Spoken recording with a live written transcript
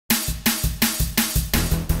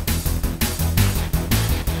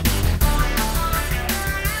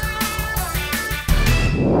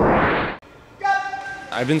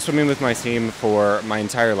I've been swimming with my team for my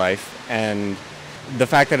entire life, and the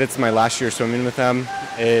fact that it's my last year swimming with them,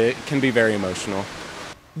 it can be very emotional.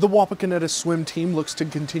 The Wapakoneta swim team looks to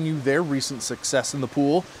continue their recent success in the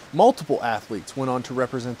pool. Multiple athletes went on to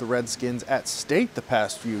represent the Redskins at state the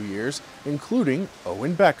past few years, including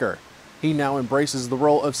Owen Becker. He now embraces the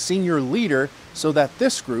role of senior leader so that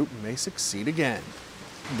this group may succeed again.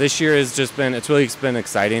 This year has it's really been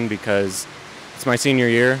exciting because it's my senior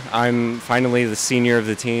year. I'm finally the senior of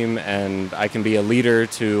the team, and I can be a leader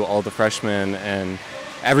to all the freshmen and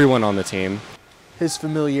everyone on the team. His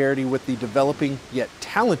familiarity with the developing yet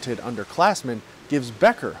talented underclassmen gives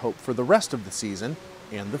Becker hope for the rest of the season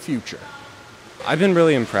and the future. I've been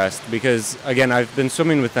really impressed because, again, I've been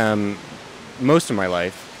swimming with them most of my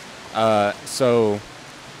life. So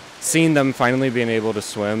seeing them finally being able to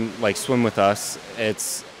swim with us,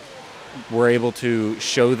 we're able to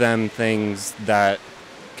show them things that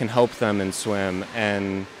can help them in swim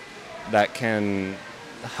and that can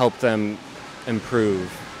help them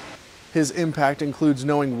improve. His impact includes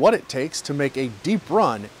knowing what it takes to make a deep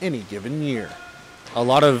run any given year.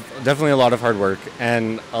 Definitely a lot of hard work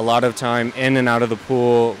and a lot of time in and out of the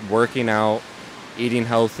pool, working out, eating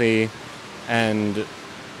healthy, and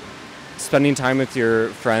spending time with your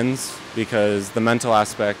friends, because the mental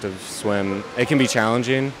aspect of swim, it can be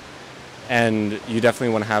challenging, and you definitely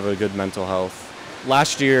want to have a good mental health.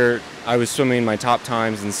 Last year, I was swimming my top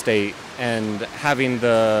times in state, and having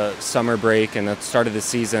the summer break and at the start of the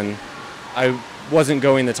season, I wasn't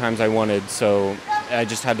going the times I wanted, so I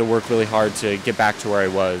just had to work really hard to get back to where I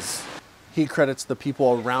was. He credits the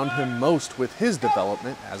people around him most with his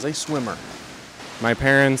development as a swimmer. My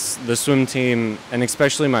parents, the swim team, and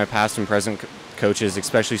especially my past and present coaches,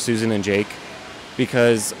 especially Susan and Jake,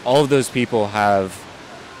 because all of those people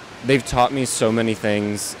they've taught me so many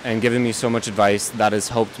things and given me so much advice that has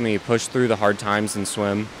helped me push through the hard times in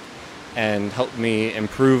swim and helped me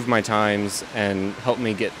improve my times and helped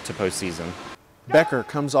me get to postseason. Becker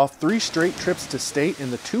comes off 3 straight trips to state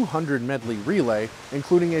in the 200 medley relay,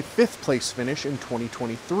 including a 5th place finish in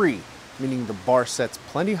 2023, meaning the bar sets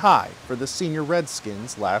plenty high for the senior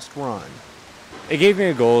Redskins' last run. It gave me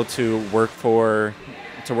a goal to work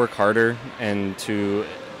harder, and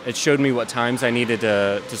it showed me what times I needed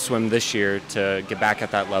to swim this year to get back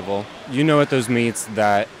at that level. You know, at those meets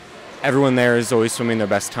that everyone there is always swimming their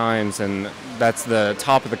best times, and that's the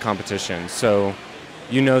top of the competition. So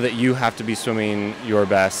you know that you have to be swimming your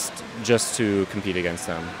best just to compete against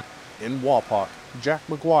them. In Wapak, Jack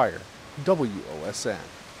McGuire, WOSN.